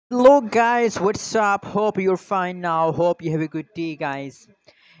Hello guys, what's up? Hope you're fine now. Hope you have a good day, guys.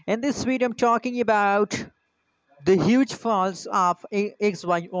 In this video, I'm talking about the huge falls of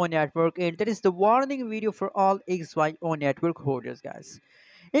XYO network, and that is the warning video for all XYO network holders, guys.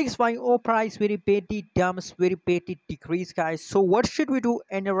 XYO price very petty dumps, very petty decrease, guys. So what should we do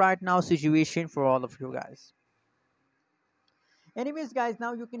in the right now situation for all of you guys? Anyways, guys,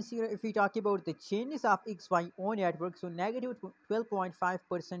 now you can see if we talk about the changes of XYO network, so negative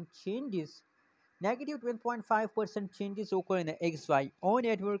 12.5% changes. Negative 12.5% changes occur in the XYO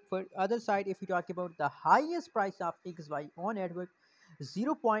network. For other side, if you talk about the highest price of XYO network,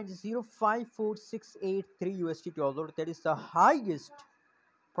 0.054683 USD dollar. That is the highest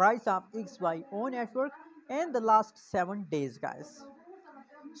price of XYO network in the last 7 days, guys.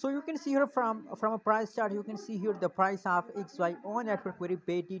 So you can see here from a price chart, you can see here the price of XYO network very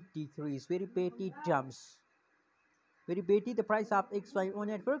petty decrease, very petty jumps, very petty the price of XYO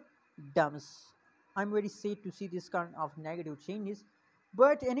network dumps. I'm very sad to see this kind of negative changes,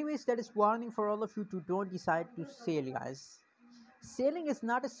 but anyways, that is warning for all of you to don't decide to sell, guys. Selling is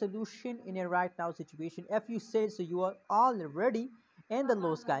not a solution in a right now situation. If you sell, so you are already in the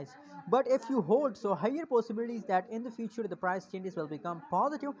loss, guys. But if you hold, so higher possibilities that in the future the price changes will become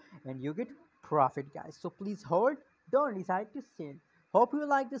positive and you get profit, guys. So please hold, don't decide to sell. Hope you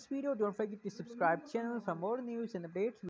like this video. Don't forget to subscribe channel for more news and updates.